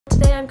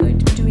Today I'm going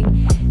to be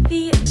doing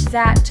the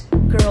That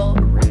Girl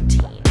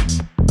routine.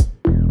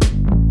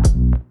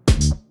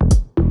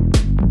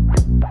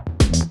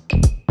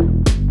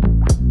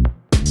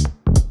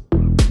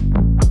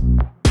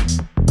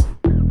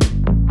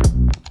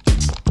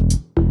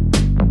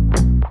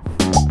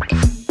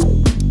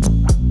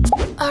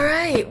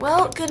 Alright,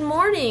 well, good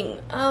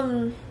morning.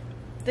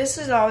 This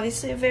is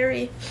obviously a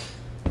very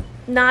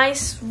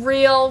nice,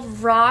 real,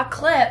 raw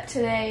clip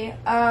today.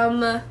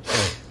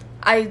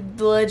 I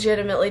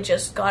legitimately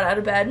just got out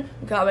of bed,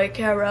 got my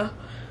camera,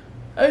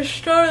 I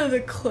started the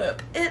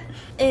clip. It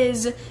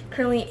is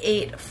currently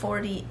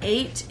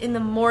 8:48 in the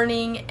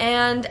morning,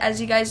 and as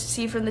you guys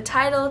see from the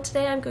title,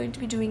 today I'm going to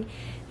be doing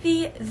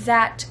the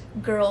That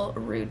Girl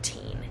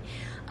routine.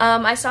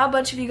 I saw a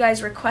bunch of you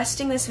guys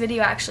requesting this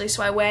video actually,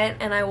 so I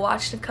went and I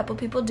watched a couple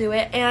people do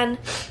it, and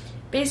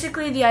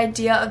basically the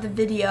idea of the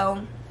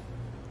video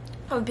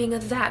of being a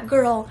that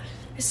girl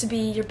is to be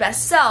your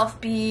best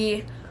self,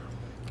 be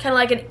kind of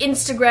like an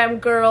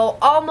Instagram girl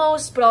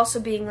almost, but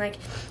also being like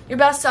your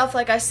best self,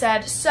 like I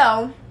said.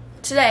 So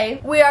today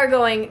we are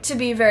going to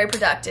be very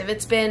productive.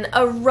 It's been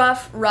a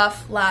rough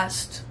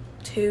last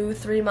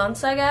 2-3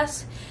 months, I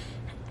guess,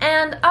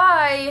 and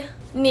I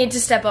need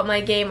to step up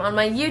my game on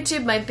my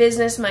YouTube, my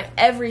business, my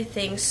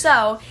everything.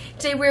 So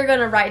today we're going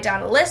to write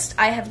down a list.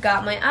 I have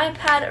got my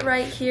iPad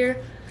right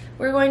here.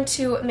 We're going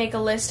to make a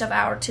list of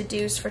our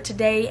to-dos for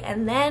today,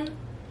 and then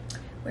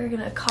we're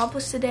going to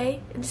accomplish today.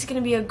 It's going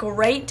to be a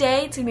great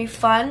day. It's going to be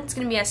fun. It's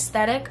going to be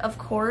aesthetic, of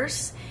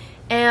course.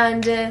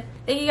 And thank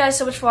you guys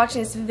so much for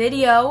watching this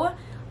video.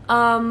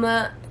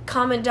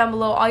 Comment down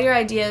below all your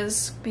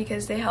ideas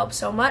because they help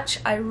so much.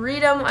 I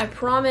read them, I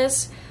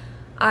promise.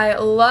 I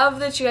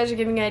love that you guys are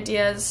giving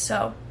ideas.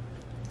 So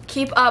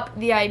keep up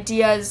the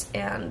ideas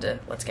and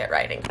let's get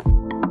writing.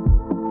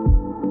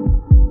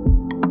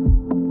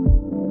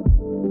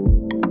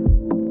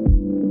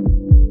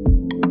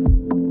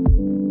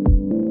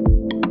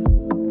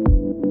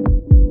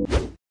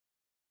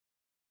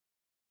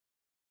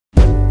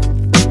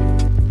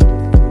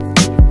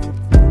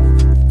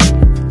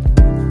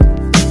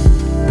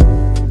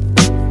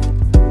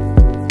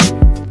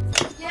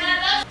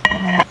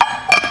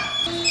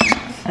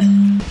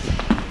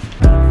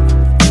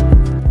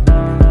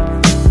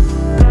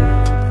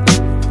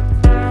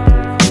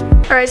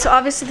 Alright, so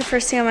obviously the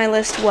first thing on my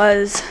list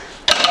was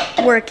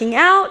working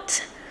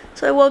out.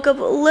 So I woke up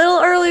a little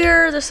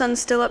earlier. The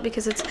sun's still up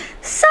because it's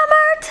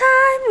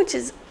summertime, which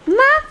is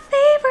my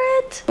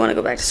favorite. I want to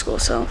go back to school,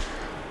 so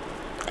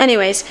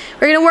anyways,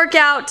 we're gonna work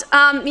out.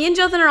 Me and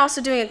Jonathan are also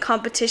doing a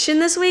competition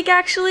this week,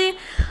 actually,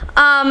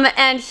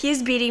 and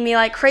he's beating me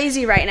like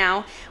crazy right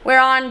now. We're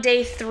on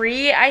day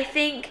 3, I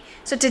think.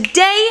 So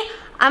today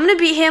I'm gonna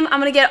beat him. I'm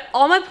gonna get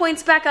all my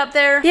points back up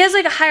there. He has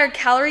like a higher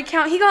calorie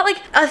count. He got like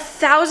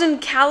 1,000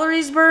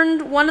 calories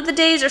burned one of the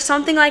days or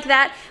something like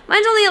that.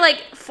 Mine's only at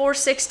like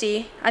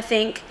 460, I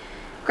think.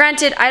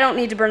 Granted, I don't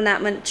need to burn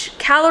that much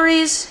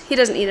calories. He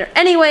doesn't either.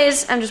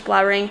 Anyways, I'm just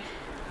blabbering.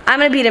 I'm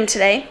gonna beat him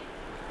today.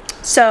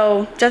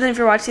 So, Jonathan, if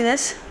you're watching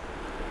this,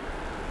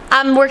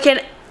 I'm working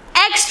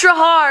extra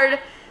hard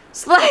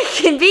so that I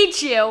can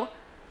beat you.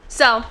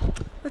 So,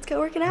 let's get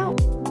working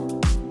out.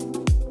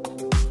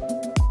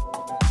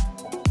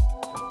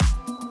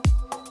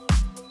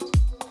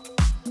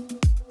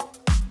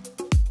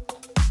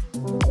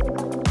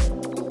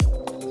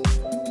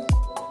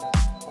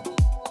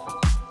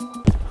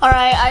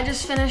 Alright, I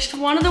just finished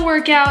one of the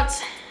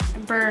workouts. I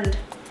burned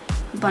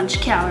a bunch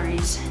of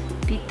calories.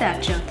 Beat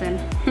that, Jonathan.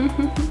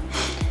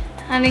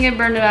 I think I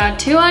burned about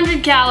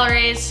 200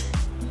 calories.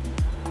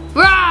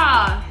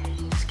 Rah!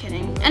 Just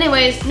kidding.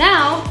 Anyways,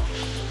 now,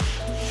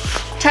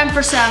 time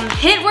for some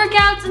HIIT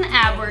workouts and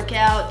ab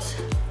workouts.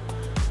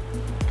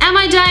 Am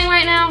I dying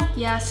right now?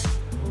 Yes.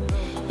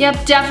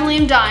 Yep, definitely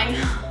am dying.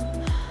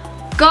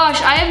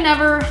 Gosh, I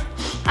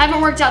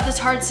haven't worked out this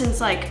hard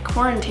since like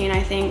quarantine,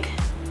 I think.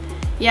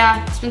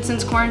 Yeah, it's been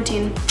since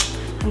quarantine.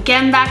 I'm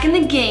getting back in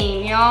the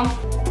game, y'all.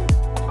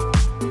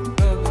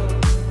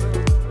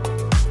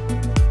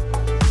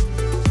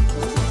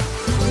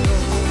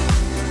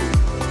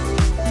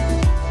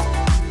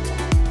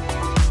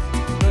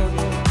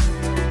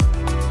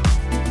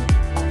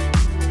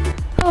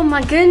 Oh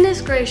my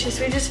goodness gracious,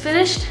 we just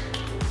finished.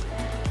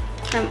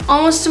 I'm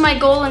almost to my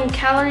goal in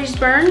calories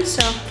burned,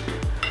 so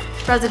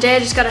throughout the day I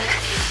just gotta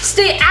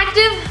stay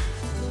active.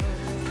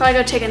 Probably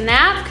go take a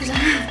nap because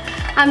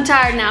I'm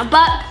tired now,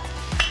 but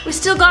we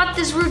still got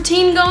this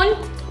routine going.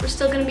 We're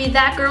still gonna be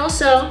that girl,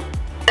 so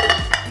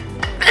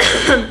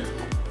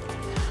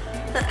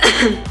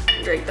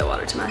drink the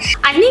water too much.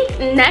 I think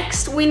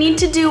next we need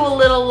to do a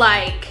little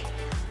like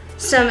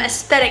some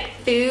aesthetic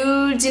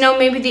foods, you know,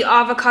 maybe the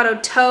avocado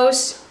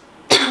toast.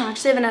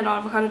 Actually, I haven't had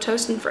avocado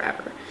toast in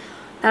forever.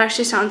 That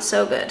actually sounds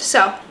so good.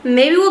 So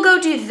maybe we'll go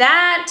do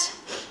that.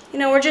 You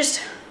know, we're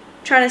just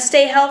trying to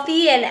stay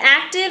healthy and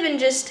active and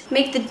just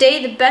make the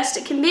day the best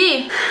it can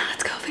be.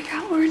 Let's go figure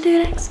out what we're gonna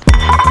do next.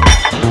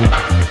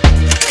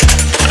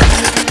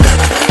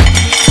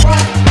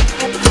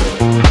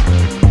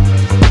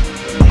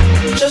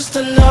 Just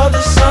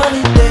another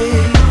sunny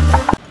day.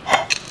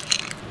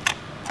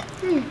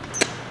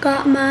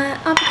 Got my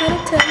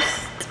avocado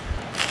toast.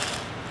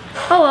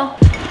 Oh well.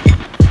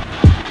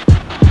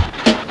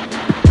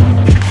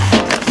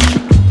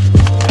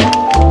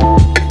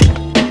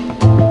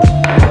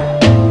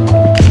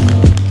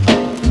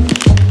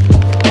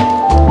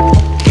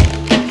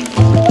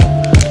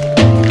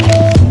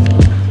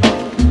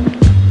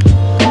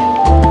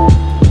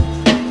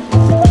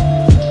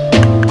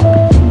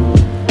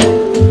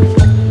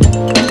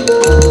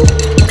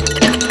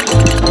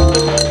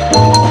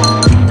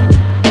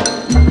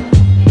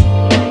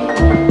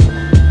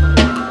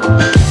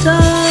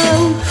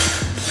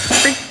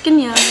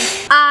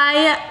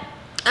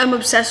 I'm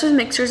obsessed with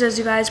mixers, as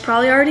you guys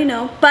probably already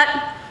know, but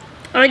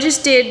I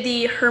just did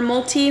the Her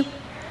Multi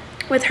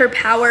with Her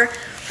Power.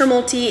 Her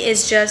Multi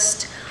is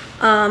just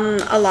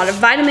a lot of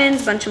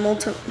vitamins, a bunch of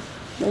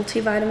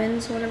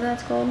multivitamins, whatever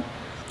that's called.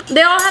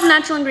 They all have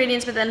natural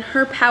ingredients, but then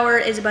Her Power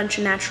is a bunch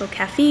of natural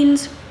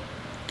caffeines.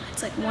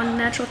 It's like one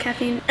natural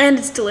caffeine, and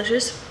it's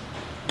delicious.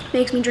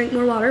 Makes me drink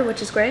more water,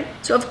 which is great.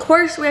 So of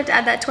course we have to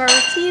add that to our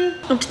routine.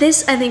 After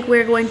this, I think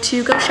we're going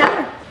to go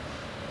shower.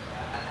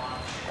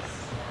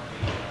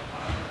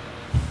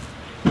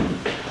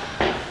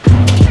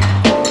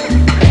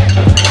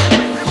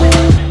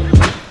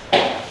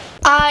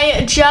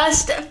 I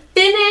just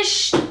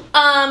finished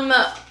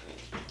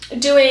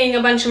doing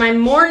a bunch of my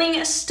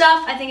morning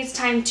stuff. I think it's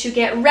time to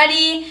get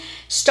ready,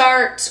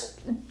 start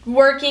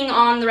working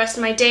on the rest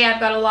of my day. I've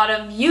got a lot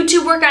of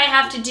YouTube work I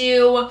have to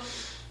do,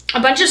 a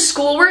bunch of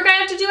school work I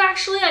have to do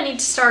actually. I need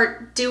to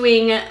start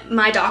doing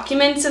my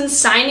documents and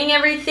signing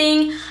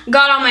everything.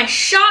 Got all my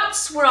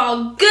shots, we're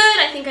all good.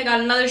 I think I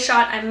got another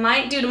shot I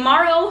might do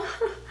tomorrow.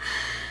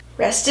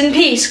 Rest in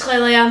peace,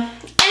 Klailea.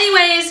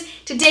 Anyways,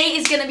 today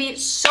is gonna be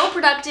so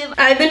productive.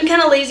 I've been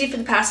kind of lazy for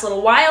the past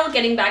little while,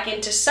 getting back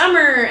into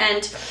summer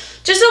and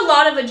just a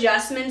lot of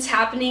adjustments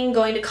happening,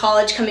 going to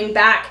college, coming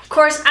back. Of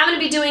course, I'm gonna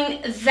be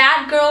doing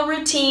that girl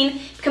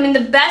routine, becoming the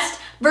best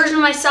version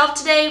of myself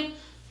today.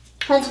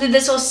 Hopefully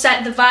this will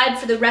set the vibe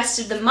for the rest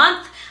of the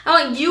month. I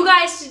want you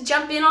guys to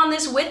jump in on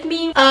this with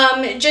me.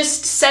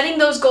 Just setting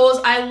those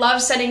goals. I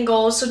love setting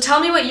goals. So tell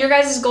me what your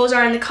guys' goals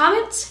are in the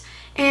comments.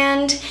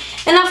 And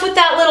enough with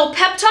that little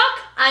pep talk.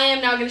 I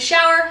am now gonna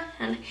shower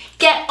and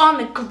get on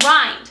the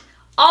grind.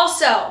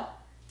 Also,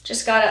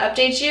 just gotta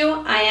update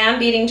you, I am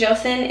beating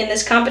Jothan in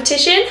this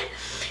competition.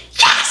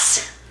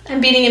 Yes! I'm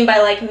beating him by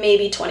like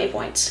maybe 20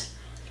 points.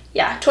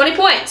 Yeah, 20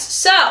 points.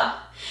 So,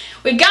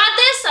 we got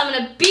this, I'm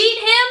gonna beat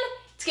him.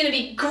 It's gonna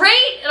be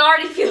great, it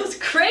already feels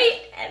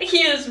great, and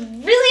he is really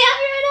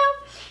happy right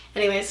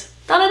now. Anyways,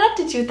 thought I'd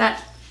update you with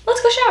that.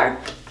 Let's go shower.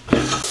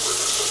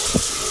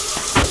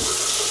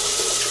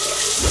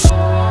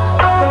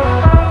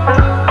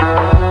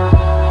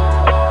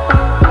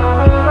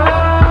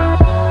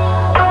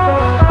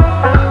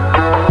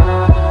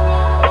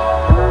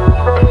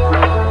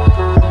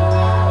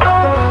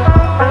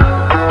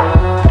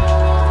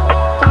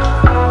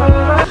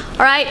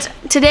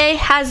 Today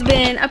has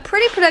been a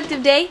pretty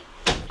productive day.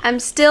 I'm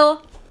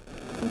still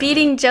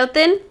beating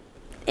Jothan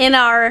in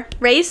our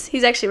race.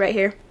 He's actually right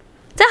here.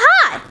 Say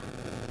hi!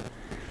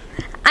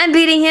 I'm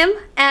beating him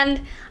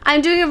and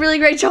I'm doing a really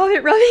great job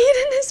at rubbing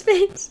it in his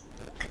face.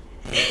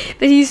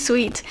 But he's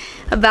sweet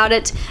about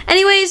it.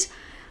 Anyways,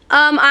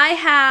 I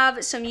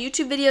have some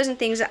YouTube videos and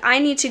things that I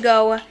need to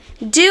go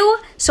do.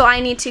 So I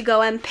need to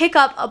go and pick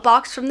up a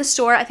box from the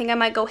store. I think I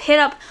might go hit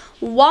up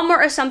Walmart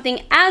or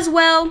something as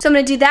well. So I'm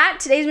gonna do that.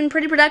 Today's been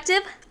pretty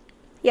productive.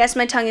 Yes,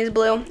 my tongue is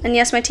blue. And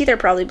yes, my teeth are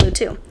probably blue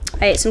too.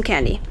 I ate some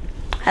candy.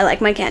 I like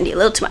my candy a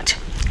little too much.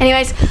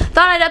 Anyways,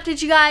 thought I'd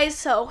update you guys.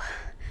 So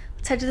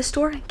let's head to the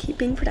store and keep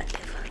being productive.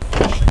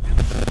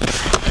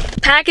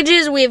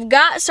 Packages we've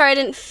got. Sorry I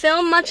didn't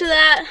film much of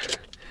that.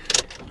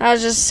 I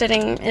was just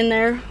sitting in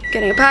there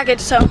getting a package,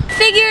 so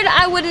figured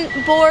I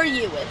wouldn't bore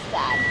you with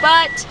that.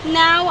 But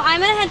now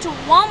I'm gonna head to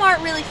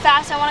Walmart really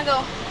fast. I wanna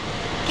go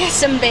get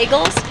some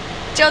bagels.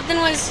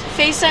 Jothan was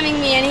FaceTiming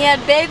me and he had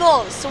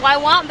bagels, so I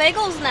want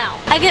bagels now.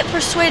 I get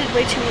persuaded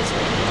way too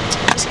easily.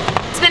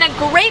 It's been a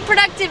great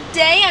productive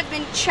day. I've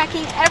been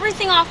checking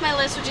everything off my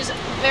list, which is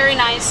very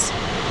nice.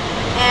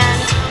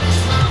 And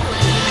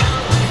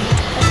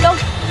let's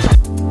go.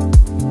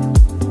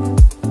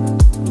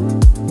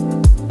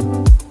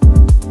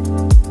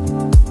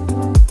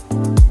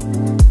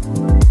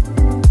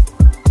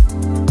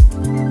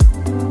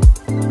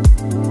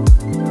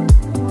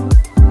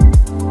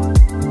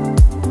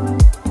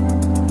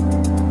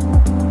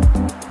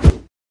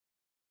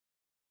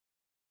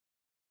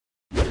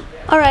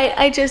 Alright,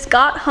 I just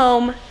got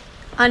home,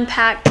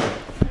 unpacked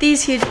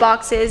these huge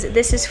boxes.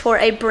 This is for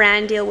a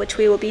brand deal, which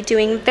we will be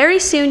doing very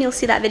soon. You'll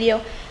see that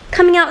video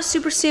coming out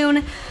super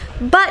soon.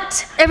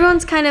 But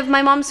everyone's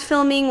my mom's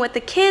filming with the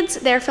kids.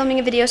 They're filming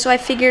a video, so I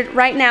figured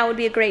right now would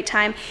be a great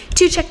time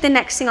to check the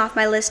next thing off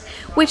my list,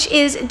 which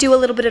is do a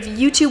little bit of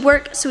YouTube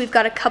work. So we've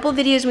got a couple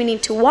videos we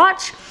need to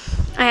watch.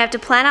 I have to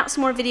plan out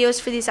some more videos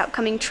for these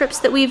upcoming trips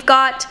that we've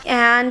got,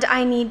 and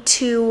I need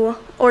to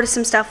order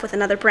some stuff with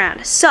another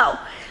brand. So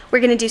we're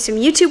gonna do some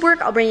YouTube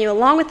work. I'll bring you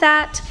along with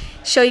that,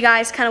 show you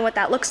guys kind of what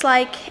that looks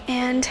like,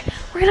 and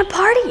we're gonna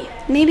party.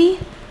 Maybe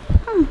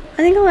I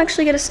think I'll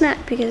actually get a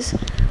snack because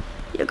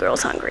your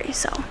girl's hungry.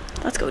 So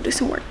let's go do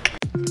some work.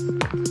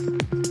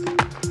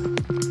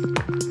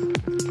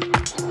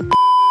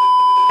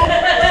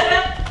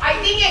 I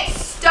think it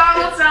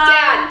stung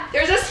Dad.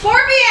 There's a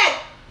scorpion.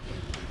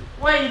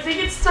 Wait, you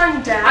think it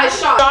stung Dad? I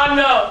shot. God,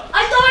 no.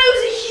 I thought it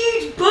was a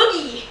huge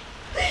boogie.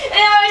 And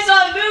I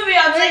saw the movie. I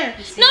was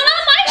like, No,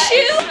 not my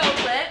shoe.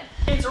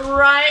 It's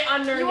right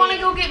underneath. you want to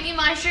go get me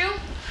my shoe?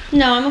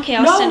 No, I'm okay.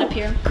 I'll stand up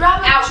here.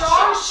 Grab my Ouch.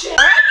 jaw shit.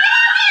 Do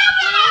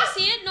I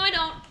see it? No, I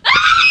don't. Ah!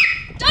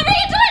 Don't bring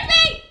it towards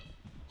me!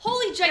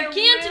 Holy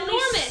gigantic,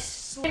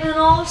 enormous. In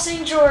all of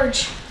St.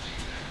 George.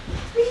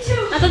 Me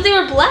too. I thought they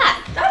were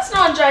black. That's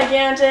not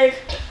gigantic.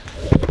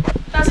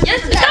 That's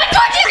Yes, it's coming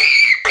towards you!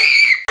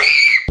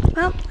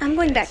 Well, I'm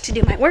going back to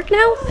do my work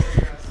now.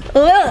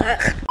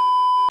 Ugh.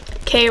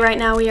 Okay, right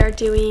now we are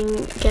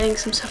getting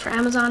some stuff for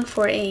Amazon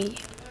for a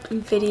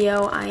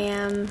video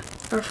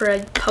or for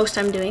a post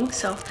I'm doing.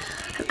 So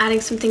I'm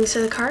adding some things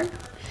to the cart.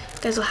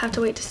 You guys will have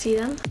to wait to see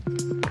them.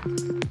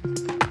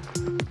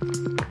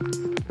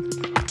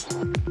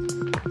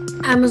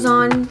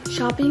 Amazon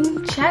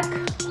shopping, check.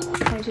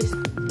 I just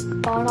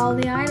bought all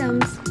the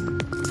items.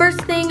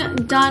 First thing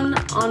done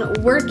on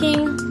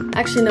working.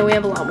 Actually, no, we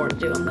have a lot more to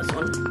do on this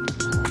one.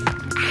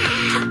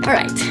 All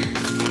right,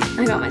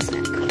 I got my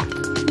snack.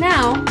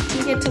 Now,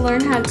 we get to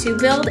learn how to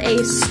build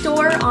a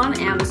store on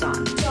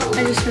Amazon.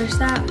 I just finished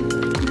that.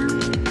 Now,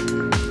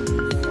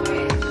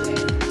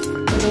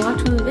 I'm gonna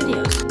watch one of the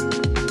videos.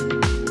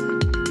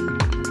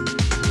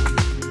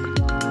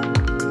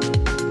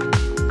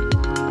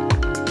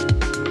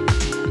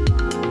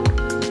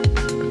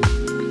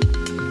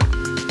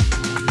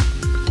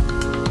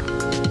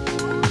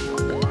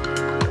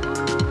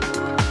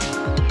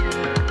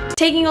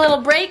 Taking a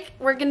little break,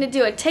 we're gonna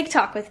do a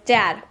TikTok with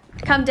Dad.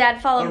 Come,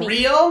 Dad, follow me.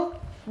 Real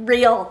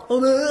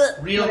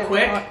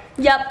quick.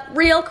 Yep,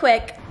 real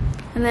quick.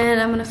 And then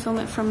I'm gonna film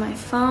it from my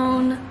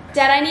phone.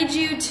 Dad, I need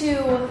you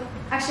to,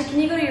 actually, can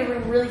you go to your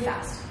room really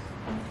fast?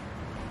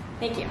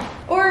 Thank you.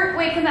 Or,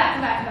 wait, come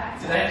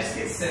back. Did I just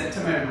get sent to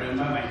my room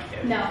by my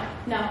kid? No.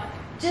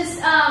 Just,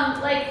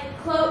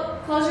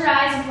 close your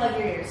eyes and plug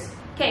your ears.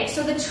 Okay,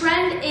 so the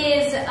trend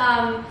is,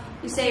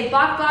 you say,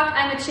 bok bok,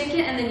 I'm a chicken,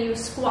 and then you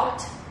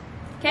squat.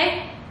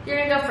 Okay? You're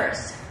gonna go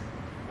first.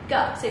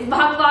 Go. Say,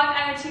 bok bok,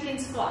 I'm a chicken,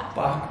 squat.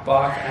 Bok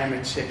bok, I'm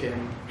a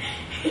chicken.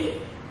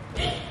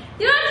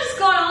 You don't have to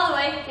squat all the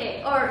way.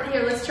 Okay, or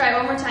here, let's try it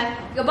one more time.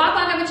 Go bok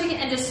bok, I'm a chicken,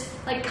 and just,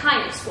 like,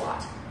 kind of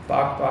squat.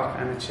 Bok bok,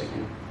 I'm a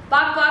chicken.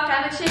 Bok bok,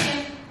 I'm a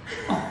chicken.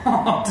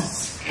 Oh,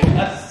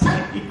 disgusting.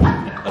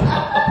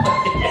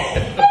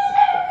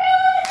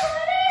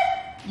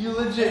 You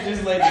legit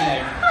just laid an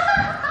egg.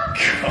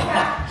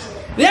 Gosh.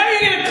 Now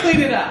you're gonna clean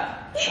it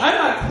up. I'm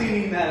not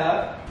cleaning that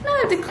up. Now I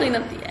have to clean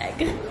up the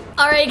egg.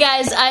 Alright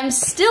guys, I'm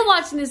still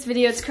watching this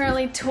video. It's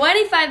currently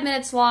 25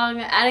 minutes long,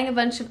 adding a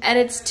bunch of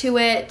edits to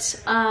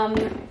it. I've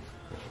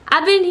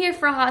been here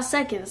for a hot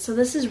second, so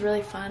this is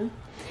really fun.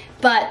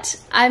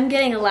 But I'm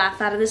getting a laugh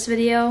out of this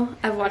video.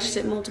 I've watched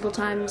it multiple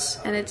times,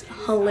 and it's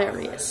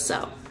hilarious.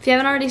 So if you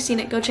haven't already seen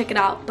it, go check it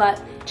out.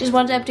 But just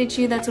wanted to update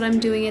you, that's what I'm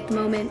doing at the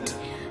moment.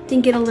 I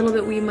think in a little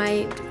bit we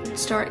might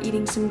start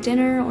eating some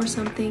dinner or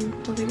something.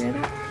 We'll figure it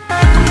out.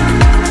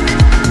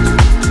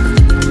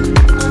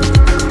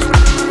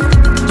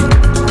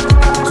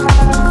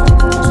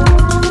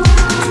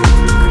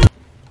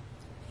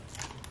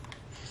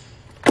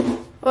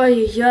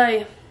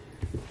 Oy.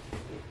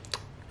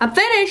 I'm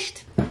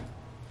finished.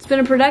 It's been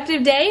a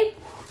productive day.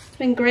 It's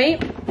been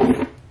great.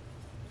 I'm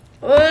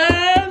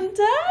tired.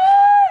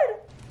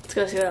 Let's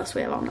go see what else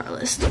we have on our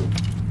list.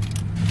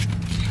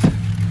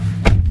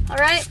 All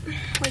right,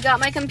 we got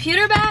my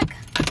computer back.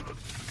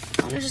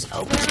 I'm gonna just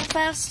open it real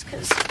fast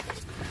because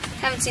I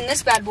haven't seen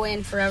this bad boy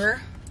in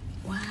forever.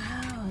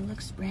 Wow, it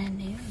looks brand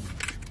new.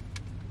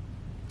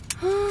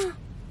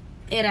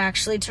 It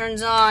actually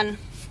turns on.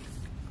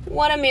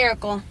 What a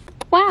miracle.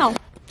 Wow.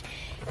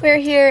 We're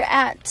here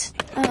at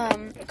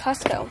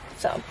Costco,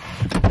 so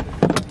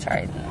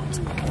sorry, it's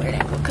a weird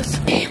angle because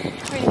we're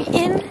gonna be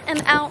in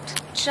and out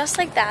just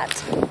like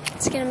that.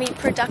 It's gonna be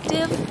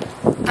productive.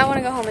 I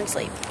wanna go home and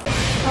sleep.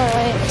 All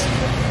right,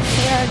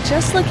 we are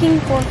just looking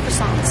for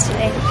croissants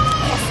today.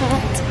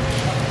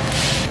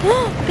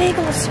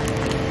 Bagels.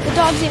 The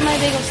dogs ate my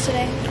bagels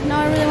today. Now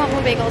I really want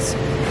more bagels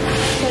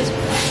because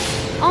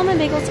all my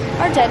bagels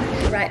are dead.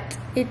 Right,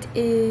 it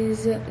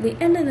is the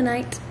end of the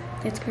night.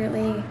 It's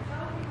currently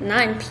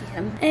 9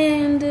 p.m.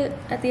 And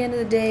at the end of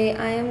the day,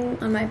 I am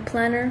on my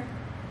planner.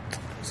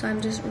 So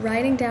I'm just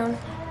writing down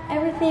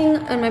everything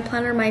on my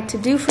planner, my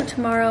to-do for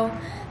tomorrow.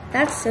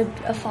 That's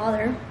a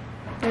father.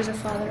 There's a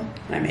father.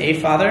 I'm a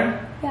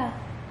father? Yeah.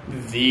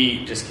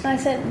 Just kidding. I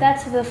said,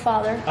 that's the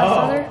father. A Oh.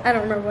 father? I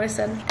don't remember what I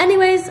said.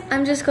 Anyways,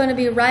 I'm just going to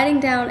be writing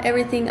down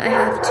everything I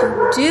have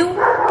to do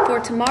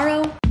for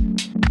tomorrow.